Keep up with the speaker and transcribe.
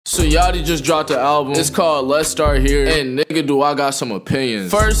So Yachty just dropped an album. It's called Let's Start Here. And nigga, do I got some opinions.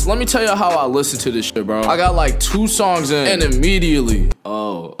 First, let me tell you how I listen to this shit, bro. I got like 2 songs in and immediately,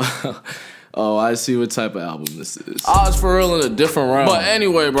 oh. Oh, I see what type of album this is. I was for real in a different realm. But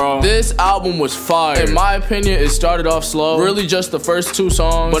anyway, bro, this album was fire. In my opinion, it started off slow. Really just the first 2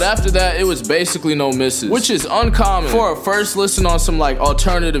 songs. But after that, it was basically no misses. Which is uncommon for a first listen on some like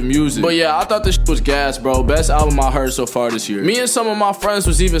alternative music. But yeah, I thought this shit was gas, bro. Best album I heard so far this year. Me and some of my friends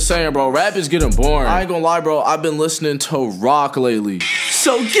was even saying, bro, rap is getting boring. I ain't gonna lie, bro, I've been listening to rock lately.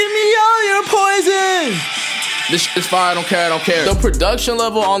 So give me all your poison. This shit's fire, I don't care, I don't care. The production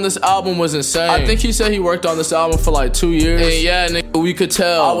level on this album was insane. I think he said he worked on this album for like 2 years. And yeah, nigga, we could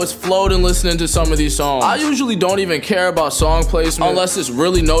tell. I was floating listening to some of these songs. I usually don't even care about song placement unless it's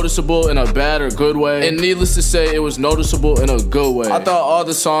really noticeable in a bad or good way. And needless to say, it was noticeable in a good way. I thought all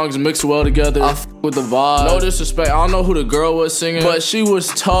the songs mixed well together. I f with the vibe. No disrespect, I don't know who the girl was singing, but she was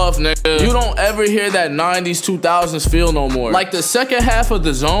tough, nigga. You don't ever hear that 90s, 2000s feel no more. Like the second half of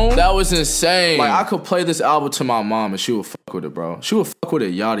The Zone, that was insane. Like I could play this album to my mom and she would fuck with it, bro. She would fuck with a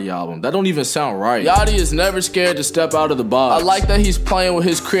Yachty album. That don't even sound right. Yachty is never scared to step out of the box. I like that he's playing with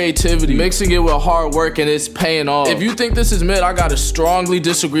his creativity, mixing it with hard work, and it's paying off. If you think this is mid, I gotta strongly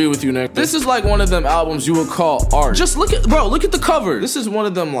disagree with you, nigga. This is like one of them albums you would call art. Just look at, bro, look at the cover. This is one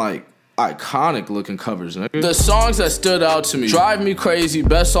of them like iconic looking covers, nigga. The songs that stood out to me: Drive Me Crazy,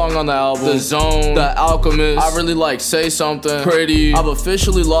 best song on the album, The Zone, The Alchemist. I really like Say Something, Pretty, I've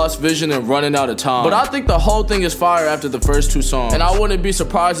Officially Lost Vision, and Running Out of Time. But I think the whole thing is fire after the first 2 songs, and I wouldn't be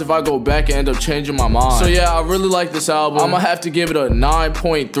surprised if I go back and end up changing my mind. So yeah, I really like this album. I'm gonna have to give it a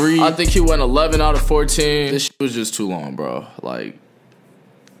 9.3. I think he went 11 out of 14. This shit was just too long, bro. Like,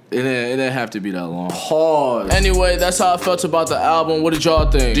 it didn't have to be that long. Pause. Anyway, that's how I felt about the album. What did y'all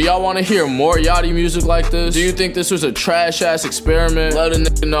think? Do y'all want to hear more Yachty music like this? Do you think this was a trash-ass experiment? Let a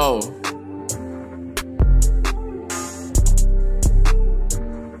nigga know.